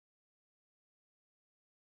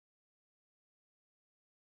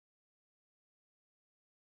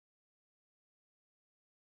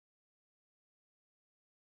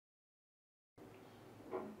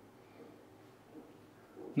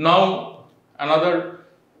Now another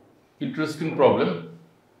interesting problem.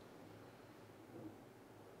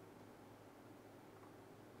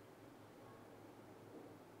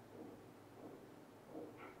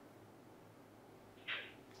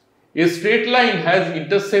 A straight line has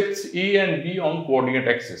intercepts A and B on coordinate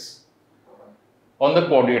axis. On the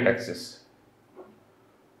coordinate axis.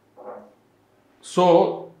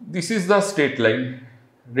 So this is the straight line.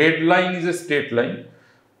 Red line is a straight line.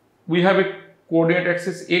 We have a coordinate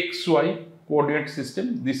axis XY coordinate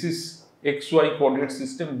system. This is XY coordinate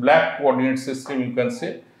system, black coordinate system you can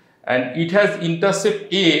say, and it has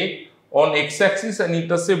intercept A on x-axis and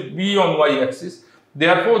intercept B on y-axis.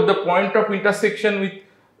 Therefore, the point of intersection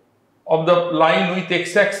of the line with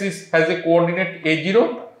x-axis has a coordinate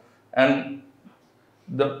A0 and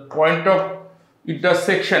the point of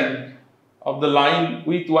intersection of the line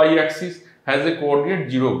with y-axis has a coordinate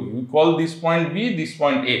 0b. We call this point B, this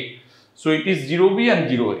point A. So it is 0b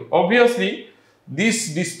and 0a. Obviously, this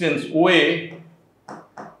distance OA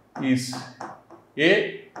is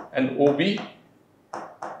A and OB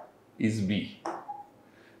is B.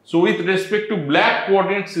 So with respect to black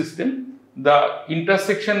coordinate system, the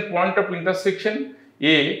intersection point of intersection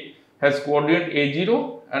A has coordinate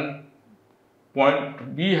A0 and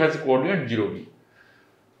point B has coordinate 0b.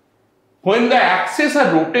 When the axes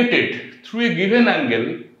are rotated through a given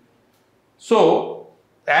angle, so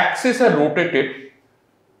axes are rotated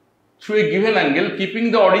through a given angle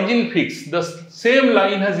keeping the origin fixed, the same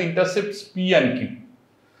line has intercepts P and Q.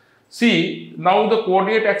 See, now the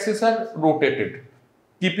coordinate axes are rotated,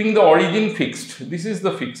 keeping the origin fixed. This is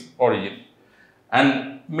the fixed origin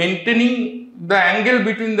and maintaining the angle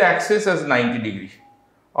between the axes as 90 degree.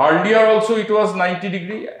 Earlier also it was 90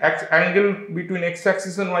 degree angle between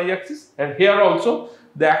x-axis and y-axis, and here also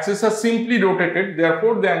the axes are simply rotated,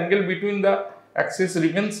 therefore the angle between the axis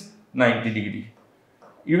remains 90 degree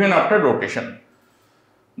even after rotation.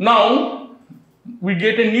 Now we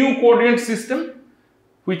get a new coordinate system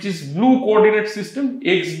which is blue coordinate system,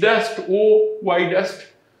 x dash o y dash.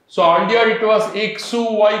 So earlier it was x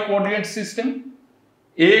o y coordinate system,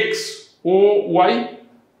 x o y,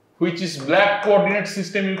 which is black coordinate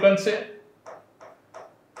system you can say.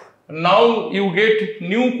 Now you get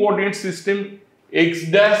new coordinate system x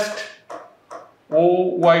dash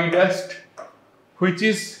o y dash, which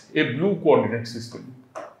is a blue coordinate system.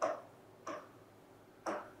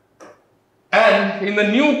 And in the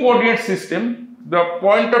new coordinate system, the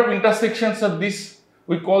point of intersections of this,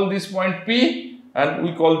 we call this point P and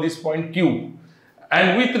we call this point Q.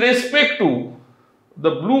 And with respect to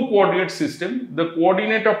the blue coordinate system, the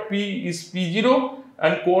coordinate of P is P0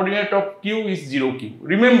 and coordinate of Q is 0Q.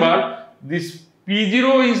 Remember, this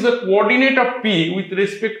P0 is the coordinate of P with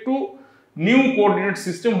respect to new coordinate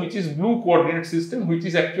system, which is blue coordinate system, which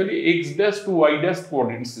is actually x dash to y dash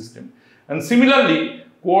coordinate system. And similarly,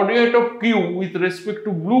 coordinate of Q with respect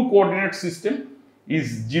to blue coordinate system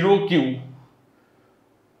is 0Q.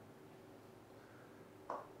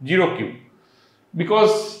 0Q.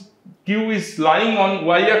 Because Q is lying on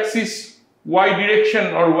y-axis, y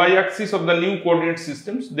direction or y-axis of the new coordinate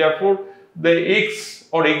systems. Therefore, the x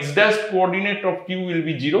or x dash coordinate of Q will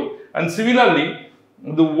be 0. And similarly,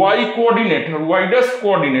 the y coordinate or y dash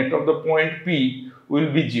coordinate of the point P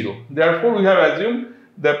will be 0. Therefore, we have assumed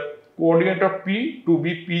the coordinate of P to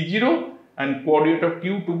be P0 and coordinate of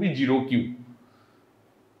Q to be 0Q.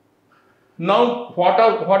 Now,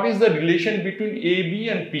 what is the relation between AB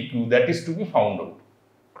and PQ? That is to be found out.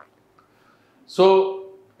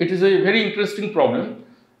 So, it is a very interesting problem.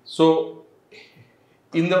 So,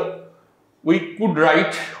 we could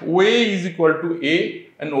write OA is equal to A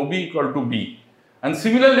and OB equal to B. And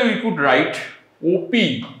similarly, we could write OP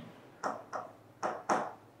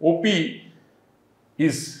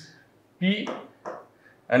is P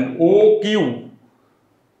and OQ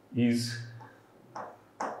is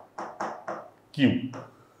Q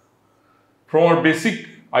from our basic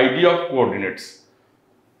idea of coordinates.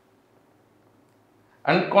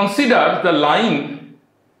 And consider the line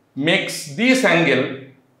makes this angle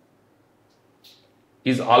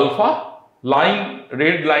is alpha,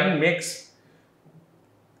 red line makes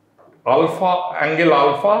angle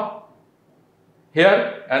alpha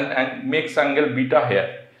here and makes angle beta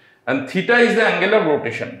here, and theta is the angle of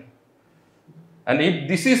rotation. And if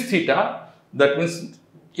this is theta, that means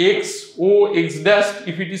x dash,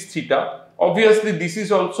 if it is theta, obviously this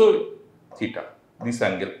is also theta, this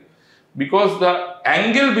angle, because the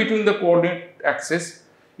angle between the coordinate axis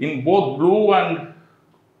in both blue and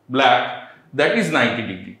black, that is 90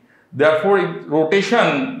 degree. Therefore, if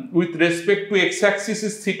rotation with respect to x-axis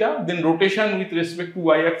is theta, then rotation with respect to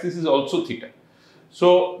y-axis is also theta.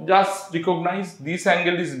 So just recognize this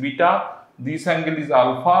angle is beta, this angle is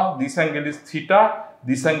alpha, this angle is theta,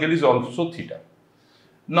 this angle is also theta.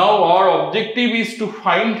 Now our objective is to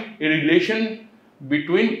find a relation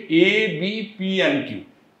between A, B, P and Q.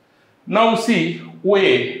 Now see,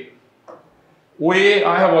 OA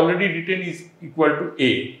I have already written is equal to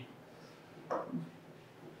A.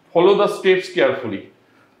 Follow the steps carefully.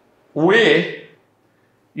 OA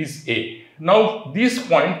is A. Now this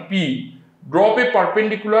point P, drop a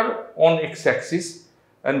perpendicular on x-axis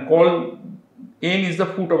and call N is the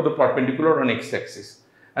foot of the perpendicular on x-axis.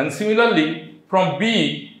 And similarly from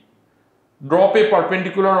B, drop a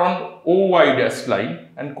perpendicular on OY dash line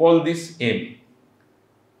and call this M.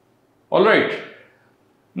 Alright.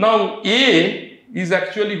 Now A is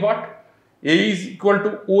actually what? A is equal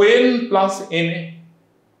to ON plus NA.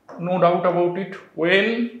 No doubt about it.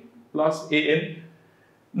 ON plus AN.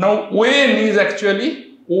 Now ON is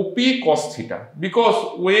actually OP cos theta, because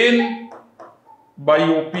ON by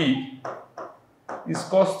OP is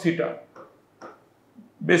cos theta.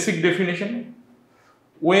 Basic definition.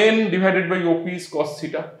 ON divided by OP is cos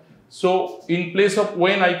theta. So in place of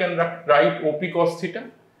ON I can write OP cos theta.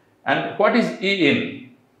 And what is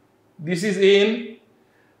AN? This is AN.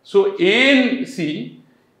 So AN, see,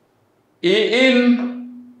 AN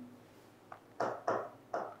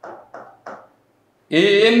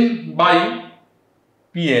by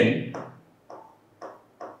PN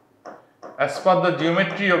as per the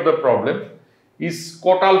geometry of the problem is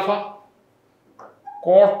cot alpha,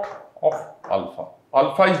 cot of alpha.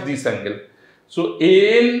 Alpha is this angle. So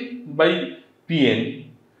AN by PN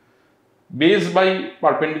base by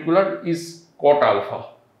perpendicular is cot alpha.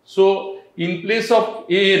 So in place of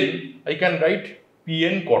AN I can write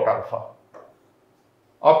PN cot alpha.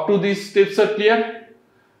 Up to these steps are clear.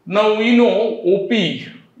 Now we know OP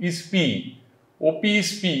is P. OP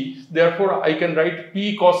is P. Therefore I can write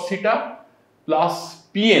P cos theta plus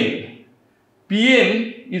PN.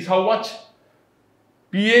 PN is how much?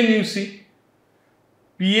 PN, you see,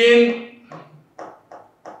 PN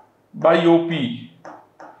by OP.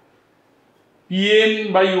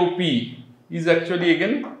 PN by OP is actually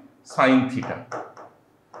again sin theta.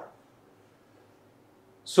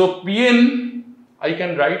 So PN I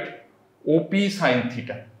can write OP sin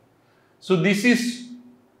theta. So this is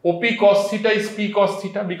OP cos theta is P cos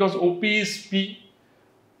theta, because OP is P,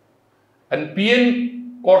 and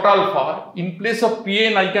PN cot alpha, in place of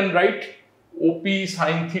PN I can write OP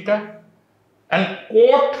sin theta. And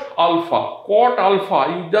cot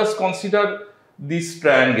alpha, you just consider this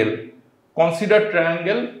triangle. Consider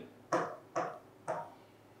triangle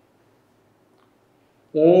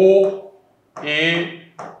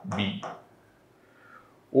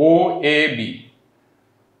OAB.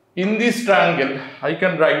 In this triangle, I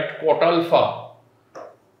can write cot alpha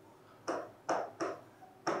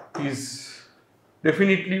is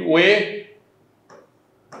definitely OA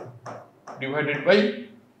divided by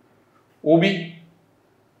OB.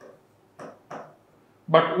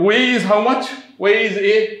 But OA is how much? OA is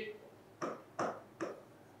A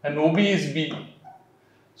and OB is B.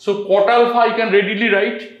 So cot alpha I can readily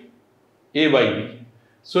write A by B.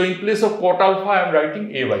 So in place of cot alpha I am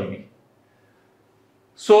writing A by B.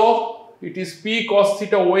 So it is P cos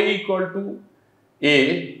theta OA equal to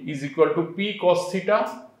A is equal to P cos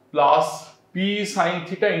theta plus P sin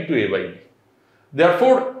theta into A by B.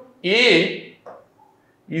 Therefore A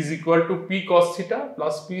is equal to P cos theta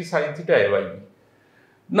plus P sin theta A by B.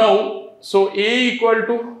 Now, so A equal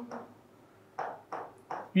to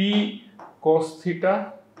P cos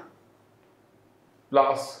theta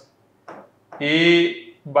plus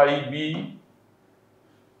A by B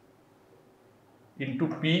into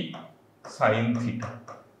P sin theta.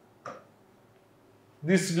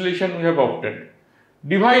 This relation we have obtained.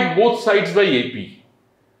 Divide both sides by AP.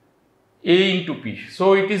 A into P.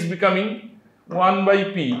 So it is becoming 1 by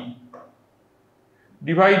P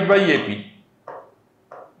divide by AP.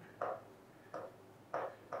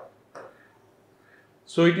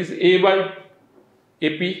 So it is A by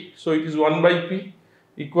AP. So it is 1 by P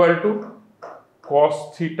equal to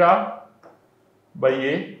cos theta by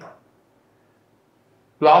A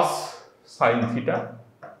plus sin theta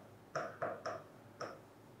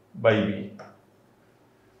by B.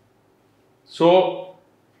 So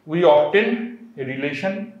we obtain a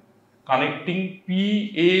relation connecting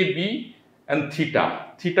P, A, B and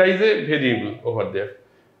theta. Theta is a variable over there.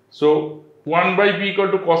 So 1 by P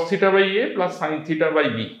equal to cos theta by A plus sin theta by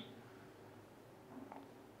B.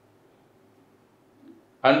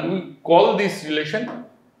 And we call this relation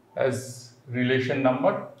as relation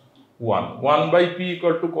number 1. 1 by P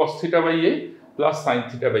equal to cos theta by A plus sin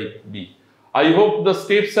theta by B. I hope the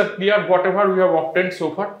steps are clear, whatever we have obtained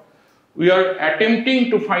so far. We are attempting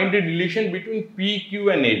to find a relation between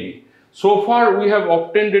PQ and AB. So far we have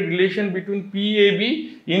obtained a relation between PAB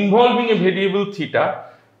involving a variable theta.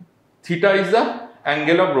 Theta is the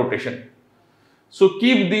angle of rotation. So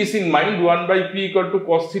keep this in mind, 1 by P equal to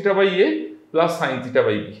cos theta by A plus sin theta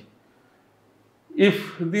by B.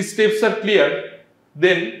 If these steps are clear,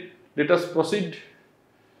 then let us proceed to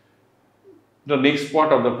the next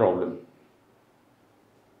part of the problem.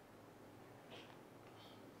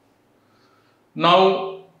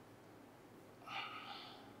 Now,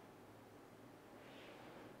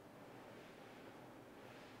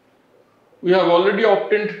 we have already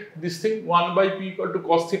obtained this thing, 1 by P equal to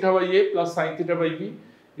cos theta by A plus sin theta by B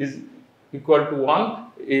is equal to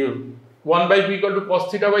 1. 1 by P equal to cos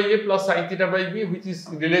theta by A plus sin theta by B, which is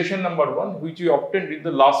relation number 1, which we obtained in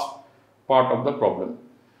the last part of the problem.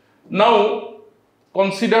 Now,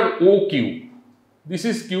 consider OQ. This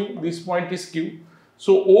is Q, this point is Q.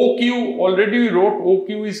 So OQ, already we wrote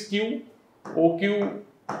OQ is Q, OQ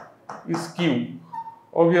is Q,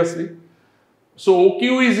 obviously. So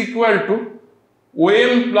OQ is equal to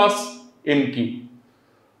OM plus MQ,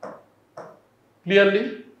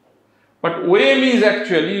 clearly. But OM is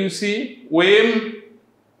actually, you see, OM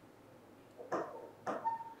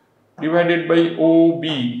divided by OB.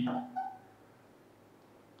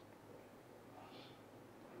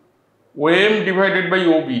 OM divided by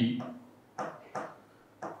OB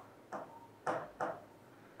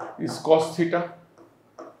is cos theta.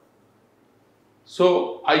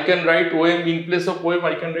 So I can write OM in place of OM,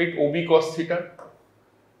 I can write OB cos theta.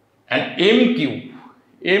 And MQ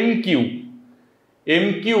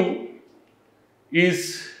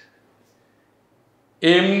is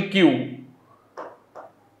MQ.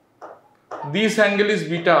 This angle is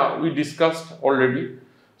beta, we discussed already.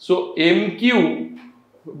 So MQ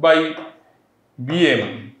by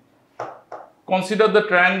BM. Consider the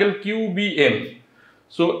triangle QBM.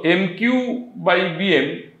 So MQ by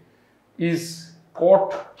BM is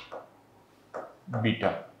cot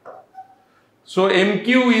beta. So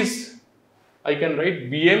MQ is, I can write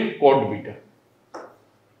BM cot beta.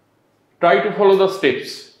 Try to follow the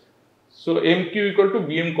steps. So MQ equal to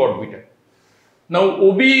BM cot beta. Now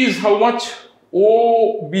OB is how much?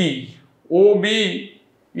 OB. OB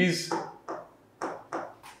is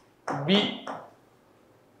B.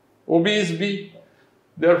 OB is B.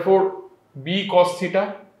 Therefore, B cos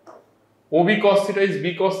theta. OB cos theta is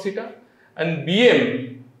B cos theta. And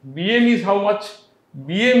BM is how much?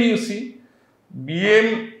 BM, you see,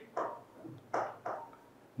 BM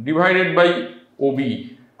divided by OB.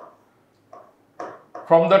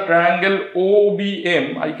 From the triangle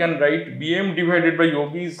OBM, I can write BM divided by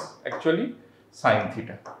OB is actually sin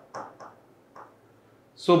theta.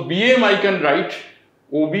 So BM I can write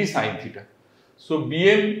OB sin theta. So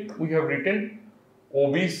BM we have written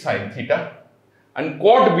OB sin theta. And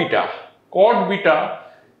cot beta,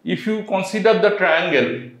 if you consider the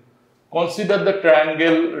triangle,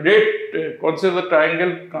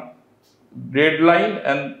 red line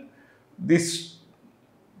and this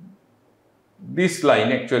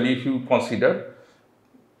line, actually, if you consider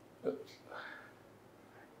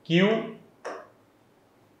Q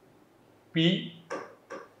P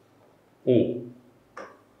O,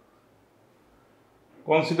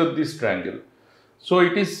 consider this triangle. So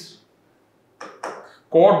it is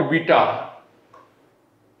cot beta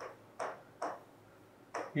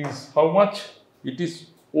is how much? It is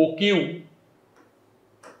OQ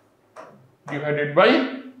divided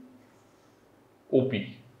by OP.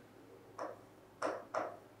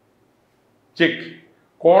 Check.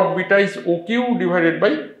 Cot beta is OQ divided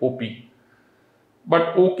by OP.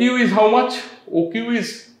 But OQ is how much? OQ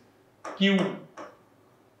is Q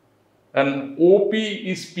and OP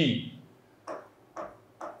is P.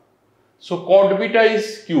 So cot beta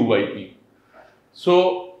is Q by P.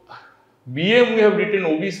 So BM we have written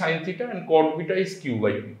OB sin theta and cot beta is Q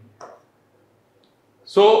by P.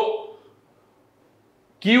 So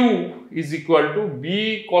Q is equal to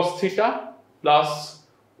B cos theta plus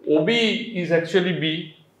OB is actually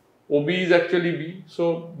B. OB is actually B.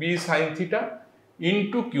 So B sin theta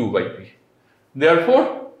into Q by P.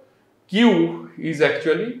 Therefore, Q is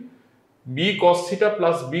actually B cos theta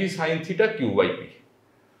plus B sin theta Q by P.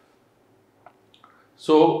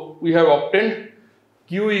 So we have obtained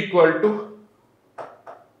Q equal to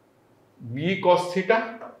B cos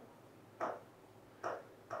theta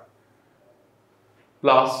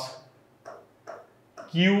plus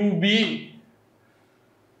QB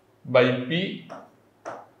by P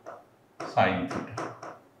sin theta.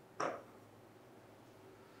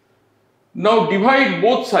 Now divide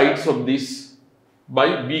both sides of this by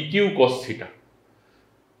BQ cos theta.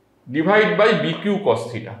 Divide by BQ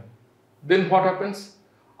cos theta. Then what happens?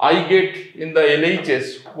 I get in the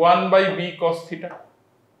LHS 1 by B cos theta.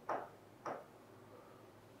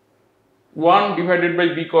 1 divided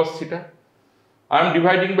by B cos theta. I am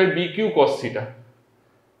dividing by BQ cos theta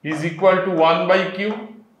is equal to 1 by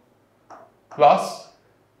Q plus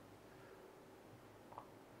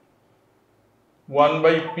 1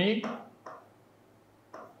 by P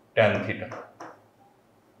tan theta.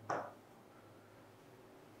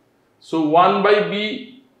 So 1 by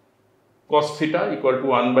B cos theta equal to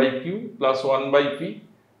 1 by Q plus 1 by P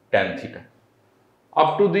tan theta.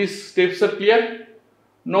 Up to these steps are clear?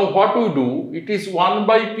 Now what we do, it is 1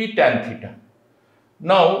 by P tan theta.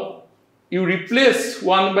 Now you replace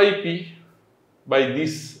 1 by P by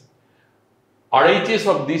this RHS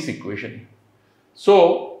of this equation.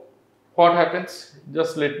 So what happens?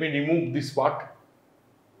 Just let me remove this part.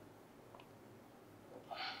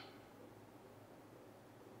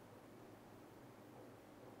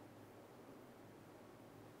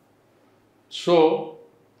 So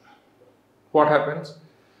what happens?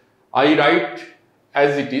 I write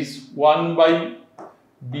as it is 1 by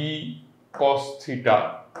B cos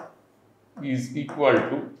theta is equal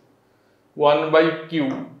to 1 by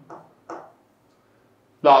Q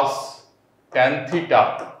plus tan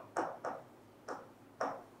theta.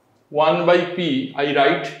 1 by P I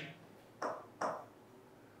write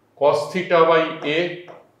cos theta by A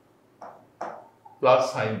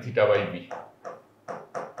plus sin theta by B.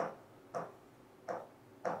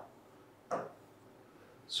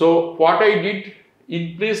 So what I did,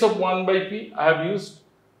 in place of 1 by P, I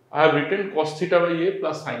have written cos theta by A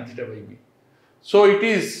plus sin theta by B. So it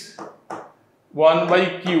is 1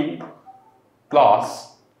 by Q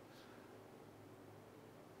plus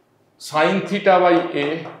sin theta by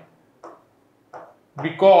A,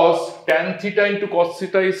 because tan theta into cos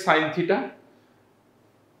theta is sin theta,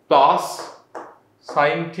 plus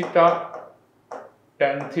sin theta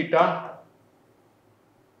tan theta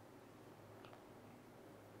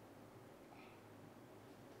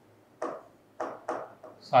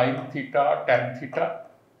sin theta tan theta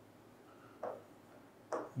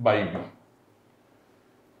by B.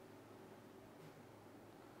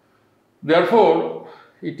 Therefore,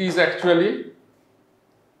 it is actually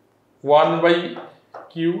 1 by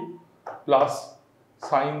Q plus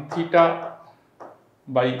sin theta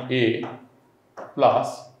by A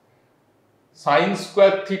plus sin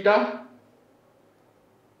square theta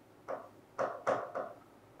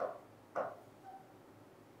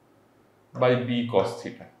by B cos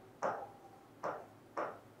theta.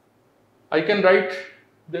 I can write,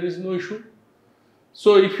 there is no issue.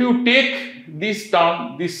 So if you take this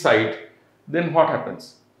term this side, then what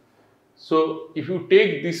happens? So if you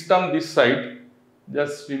take this term this side,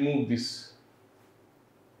 just remove this.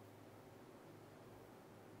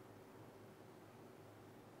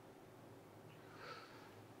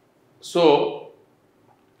 So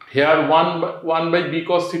here 1 by B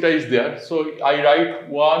cos theta is there. So I write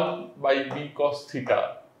 1 by B cos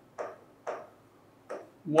theta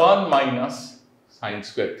 1 minus sin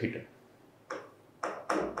square theta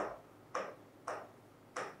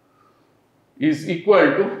is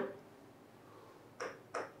equal to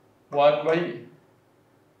 1 by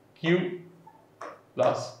Q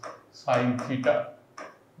plus sin theta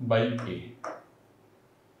by A.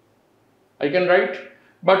 I can write,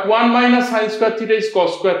 but 1 minus sin square theta is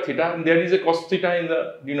cos square theta, and there is a cos theta in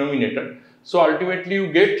the denominator. So ultimately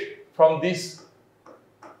you get from this,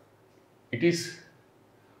 it is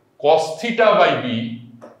cos theta by B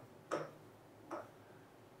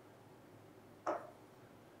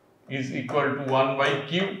is equal to 1 by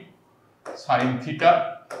Q sin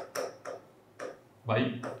theta by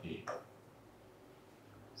A.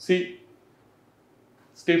 See,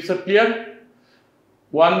 steps are clear.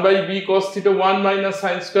 1 by B cos theta 1 minus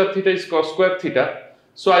sin square theta is cos square theta.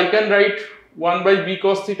 So I can write 1 by B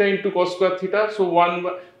cos theta into cos square theta.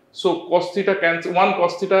 So cos theta cancel, 1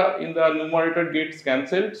 cos theta in the numerator gets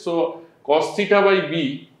cancelled. So cos theta by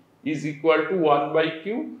B is equal to 1 by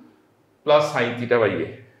Q plus sin theta by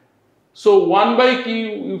A. So 1 by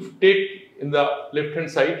Q, if take in the left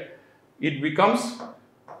hand side, it becomes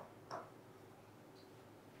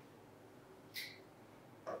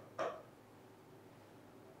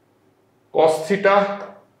cos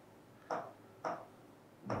theta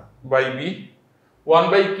by B.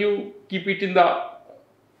 1 by Q, keep it in the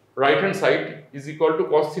right hand side, is equal to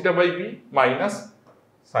cos theta by B minus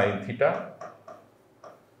sin theta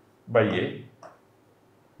by A.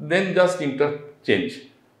 Then just interchange.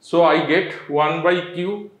 So I get 1 by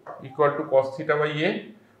Q equal to cos theta by A,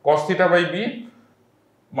 cos theta by B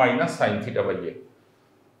minus sin theta by A.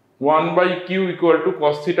 1 by q equal to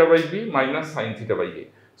cos theta by b minus sin theta by a.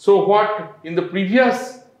 So what in the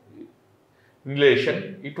previous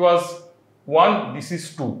relation it was 1, this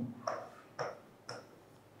is 2.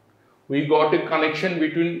 We got a connection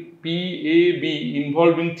between PAB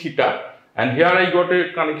involving theta, and here I got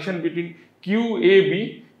a connection between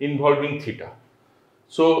QAB involving theta.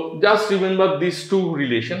 So just remember these two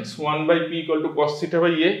relations, 1 by p equal to cos theta by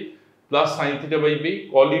a plus sin theta by b,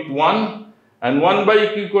 call it 1, and 1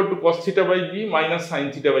 by q equal to cos theta by b minus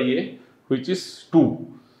sin theta by a, which is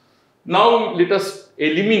 2. Now let us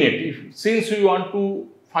eliminate, since we want to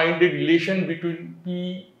find a relation between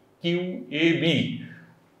P, Q, A, B.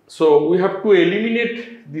 So we have to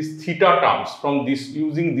eliminate these theta terms from this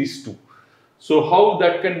using these two. So how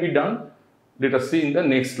that can be done? Let us see in the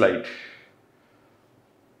next slide.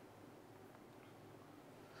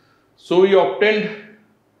 So we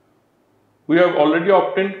have already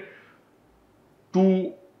obtained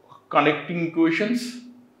two connecting equations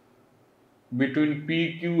between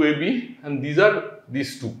P, Q, A, B, and these are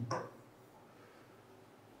these two.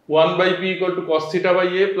 1 by p equal to cos theta by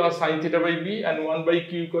a plus sin theta by b, and 1 by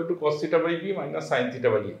q equal to cos theta by b minus sin theta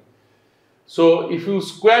by a. So if you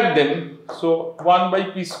square them, so 1 by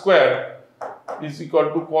p square is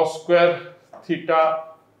equal to cos square theta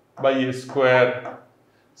by a square,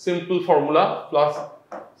 simple formula, plus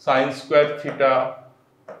sin square theta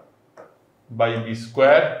by b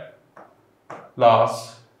square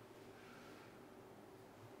plus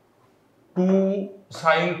 2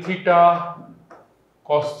 sin theta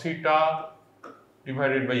cos theta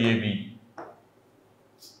divided by AB.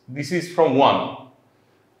 This is from 1.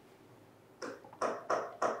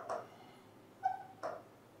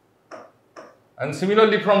 And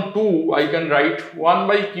similarly from 2 I can write 1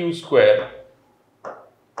 by q square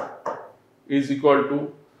is equal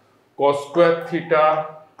to cos square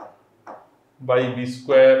theta by b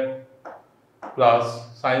square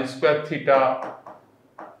plus sin square theta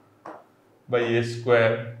by a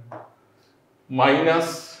square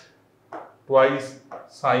minus twice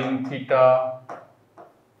sin theta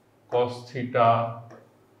cos theta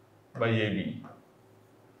by AB.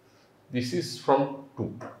 This is from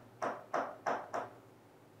 2.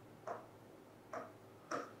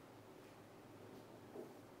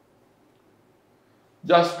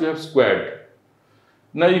 Just we have squared.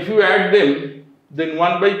 Now if you add them, then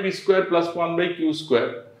 1 by p square plus 1 by q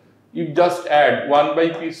square, you just add 1 by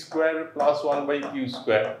p square plus 1 by q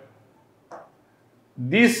square.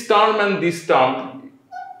 This term and this term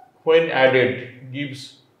when added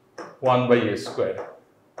gives 1 by a square,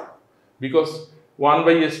 because 1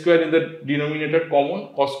 by a square in the denominator common,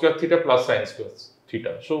 cos square theta plus sin square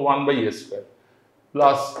theta, so 1 by a square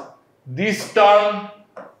plus this term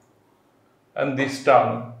and this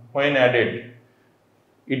term when added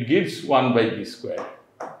it gives 1 by b square,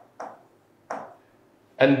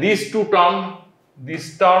 and these two terms,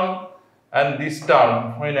 this term and this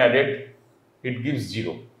term when added it gives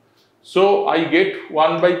 0. So I get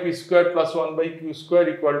 1 by p square plus 1 by q square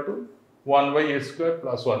equal to 1 by a square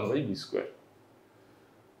plus 1 by b square.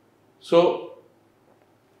 So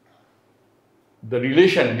the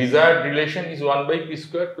relation, desired relation is 1 by p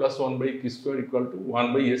square plus 1 by q square equal to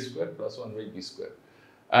 1 by a square plus 1 by b square.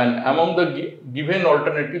 And among the given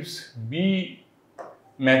alternatives, B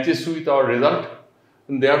matches with our result,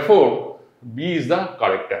 and therefore B is the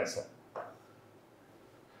correct answer.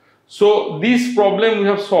 So this problem we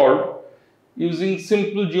have solved using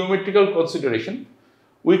simple geometrical consideration.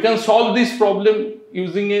 We can solve this problem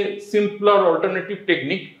using a simpler alternative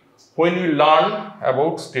technique when we learn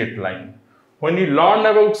about straight line. When we learn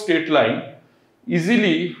about straight line,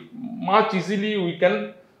 much easily we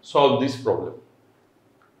can solve this problem.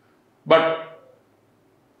 But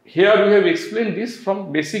here we have explained this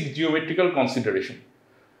from basic geometrical consideration.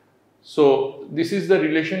 So this is the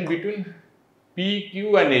relation between P,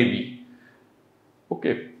 Q and AB.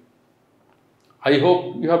 Okay. I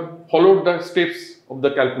hope you have followed the steps of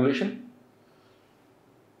the calculation.